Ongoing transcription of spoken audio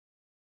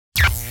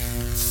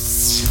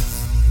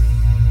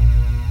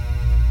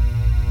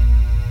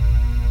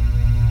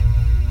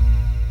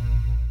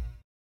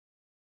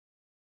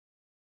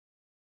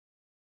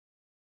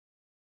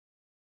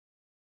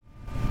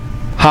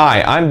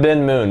Hi, I'm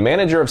Ben Moon,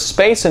 Manager of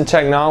Space and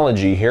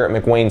Technology here at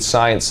McWane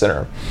Science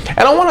Center. And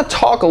I want to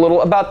talk a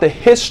little about the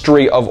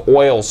history of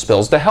oil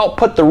spills to help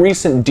put the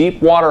recent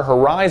Deepwater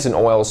Horizon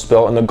oil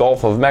spill in the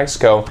Gulf of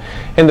Mexico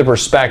into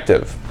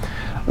perspective.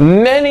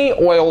 Many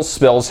oil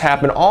spills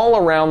happen all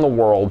around the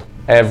world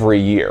every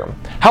year.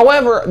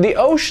 However, the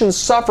oceans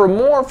suffer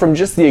more from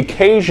just the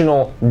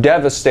occasional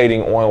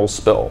devastating oil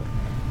spill.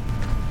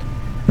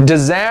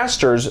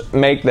 Disasters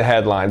make the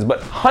headlines,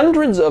 but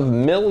hundreds of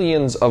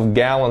millions of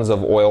gallons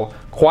of oil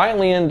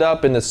quietly end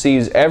up in the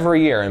seas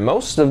every year, and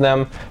most of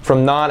them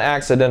from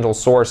non-accidental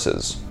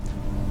sources.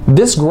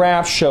 This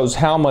graph shows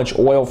how much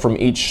oil from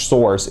each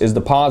source is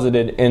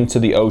deposited into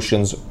the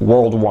oceans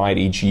worldwide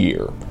each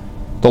year.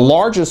 The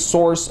largest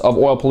source of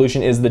oil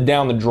pollution is the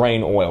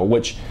down-the-drain oil,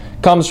 which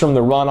comes from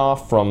the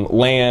runoff from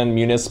land,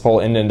 municipal,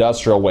 and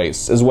industrial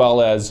wastes, as well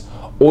as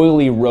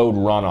oily road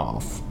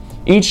runoff.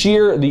 Each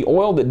year, the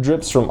oil that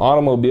drips from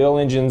automobile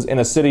engines in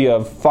a city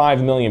of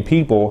 5 million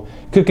people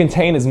could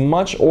contain as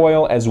much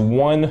oil as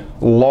one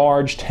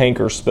large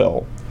tanker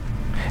spill.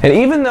 And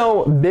even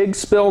though big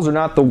spills are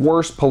not the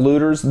worst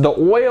polluters, the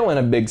oil in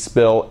a big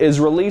spill is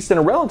released in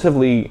a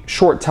relatively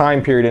short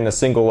time period in a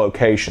single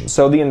location.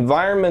 So the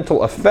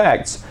environmental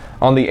effects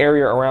on the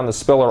area around the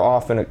spill are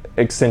often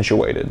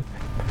accentuated.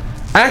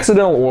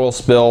 Accidental oil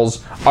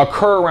spills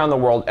occur around the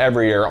world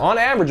every year, on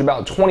average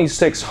about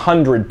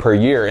 2,600 per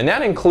year, and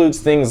that includes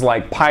things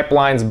like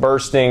pipelines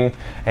bursting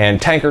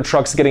and tanker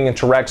trucks getting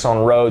into wrecks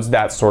on roads,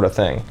 that sort of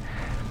thing.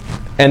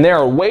 And there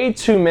are way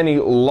too many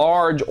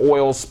large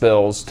oil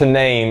spills to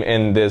name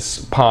in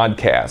this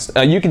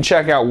podcast. You can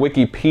check out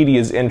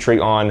Wikipedia's entry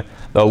on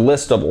the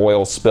list of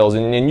oil spills,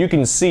 and you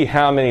can see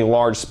how many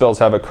large spills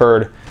have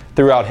occurred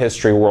throughout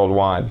history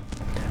worldwide.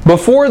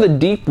 Before the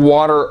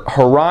Deepwater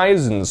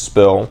Horizon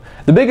spill,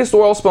 the biggest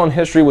oil spill in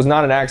history was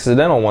not an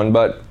accidental one,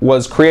 but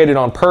was created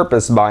on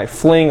purpose by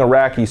fleeing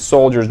Iraqi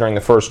soldiers during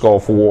the first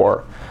Gulf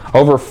War.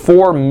 Over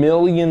 4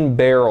 million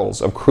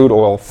barrels of crude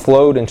oil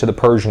flowed into the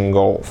Persian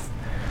Gulf.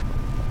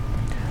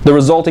 The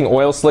resulting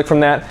oil slick from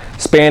that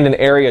spanned an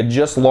area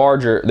just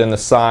larger than the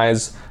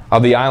size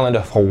of the island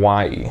of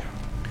Hawaii.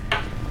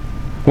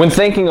 When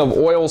thinking of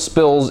oil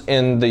spills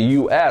in the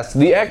U.S.,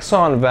 the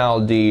Exxon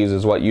Valdez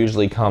is what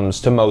usually comes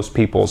to most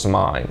people's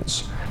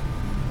minds.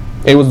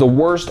 It was the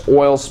worst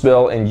oil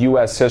spill in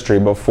U.S. history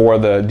before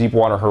the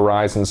Deepwater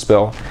Horizon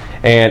spill,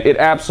 and it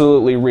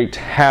absolutely wreaked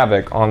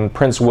havoc on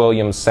Prince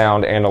William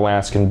Sound and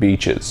Alaskan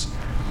beaches.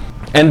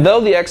 And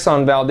though the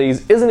Exxon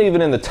Valdez isn't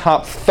even in the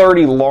top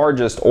 30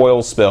 largest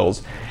oil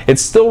spills, it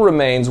still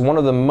remains one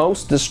of the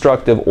most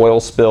destructive oil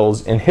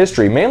spills in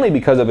history, mainly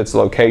because of its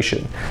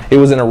location. It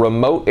was in a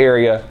remote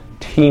area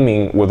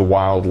teeming with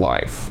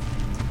wildlife.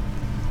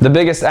 The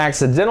biggest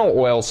accidental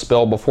oil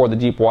spill before the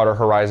Deepwater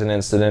Horizon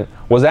incident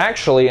was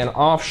actually an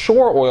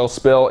offshore oil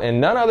spill in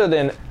none other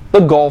than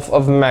the Gulf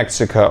of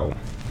Mexico.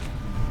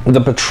 The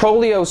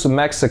Petróleos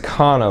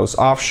Mexicanos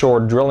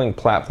offshore drilling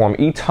platform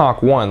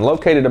ETOC-1,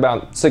 located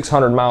about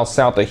 600 miles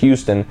south of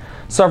Houston,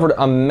 suffered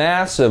a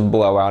massive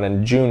blowout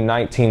in June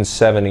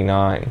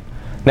 1979.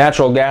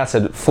 Natural gas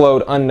had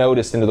flowed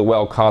unnoticed into the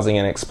well, causing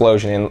an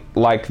explosion, and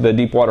like the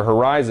Deepwater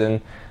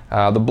Horizon,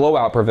 the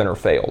blowout preventer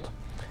failed.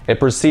 It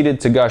proceeded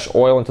to gush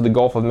oil into the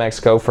Gulf of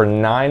Mexico for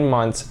 9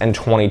 months and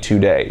 22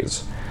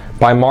 days.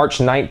 By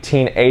March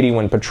 1980,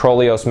 when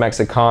Petróleos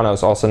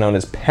Mexicanos, also known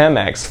as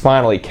Pemex,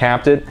 finally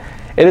capped it,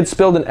 it had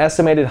spilled an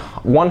estimated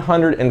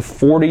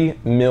 140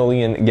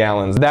 million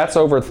gallons. That's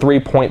over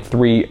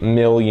 3.3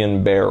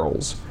 million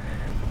barrels.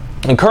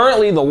 And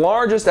currently, the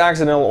largest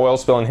accidental oil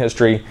spill in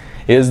history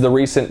is the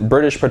recent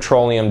British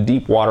Petroleum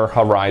Deepwater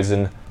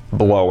Horizon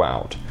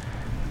blowout.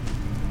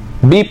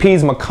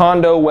 BP's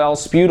Macondo well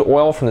spewed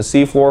oil from the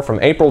seafloor from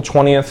April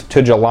 20th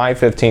to July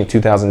 15th,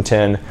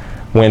 2010,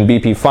 when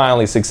BP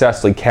finally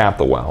successfully capped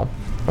the well.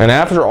 And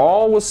after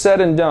all was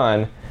said and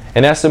done,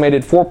 an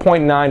estimated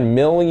 4.9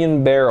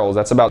 million barrels,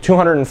 that's about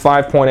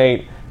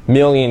 205.8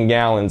 million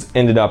gallons,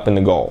 ended up in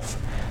the Gulf.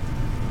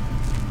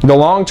 The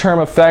long-term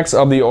effects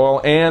of the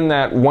oil and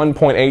that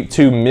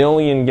 1.82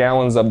 million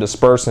gallons of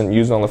dispersant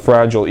used on the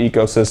fragile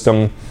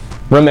ecosystem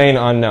remain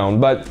unknown,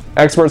 but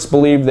experts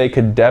believe they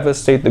could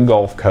devastate the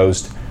Gulf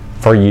Coast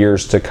for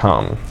years to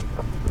come.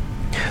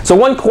 So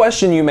one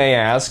question you may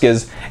ask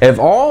is, if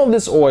all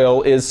this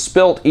oil is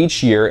spilt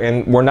each year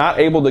and we're not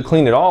able to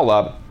clean it all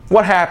up,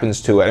 what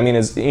happens to it? I mean,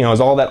 is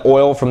all that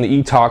oil from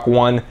the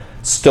ETOC-1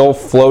 still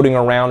floating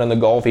around in the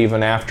Gulf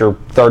even after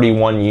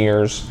 31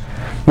 years?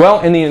 Well,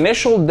 in the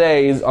initial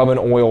days of an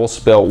oil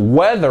spill,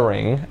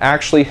 weathering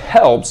actually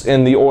helps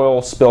in the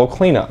oil spill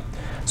cleanup.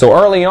 So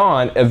early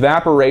on,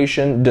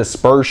 evaporation,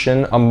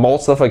 dispersion,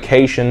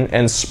 emulsification,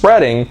 and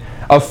spreading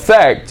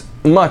affect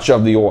much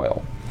of the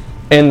oil.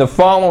 In the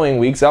following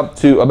weeks, up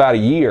to about a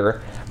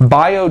year,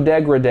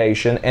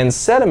 biodegradation and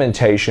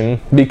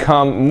sedimentation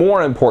become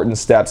more important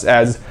steps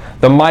as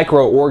the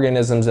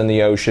microorganisms in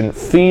the ocean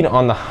feed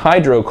on the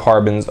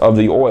hydrocarbons of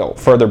the oil,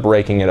 further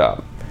breaking it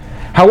up.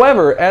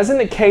 However, as in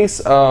the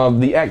case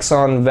of the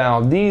Exxon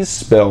Valdez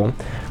spill,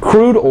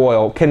 crude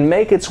oil can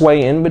make its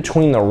way in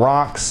between the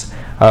rocks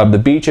the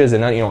beaches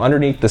and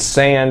underneath the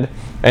sand,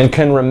 and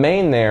can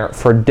remain there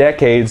for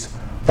decades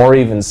or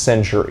even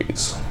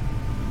centuries.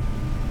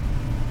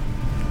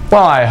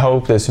 Well, I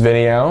hope this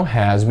video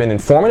has been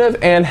informative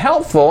and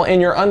helpful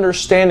in your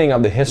understanding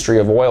of the history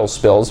of oil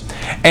spills.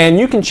 And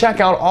you can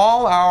check out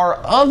all our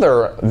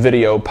other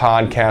video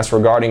podcasts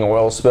regarding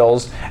oil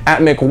spills at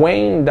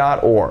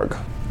mcwane.org.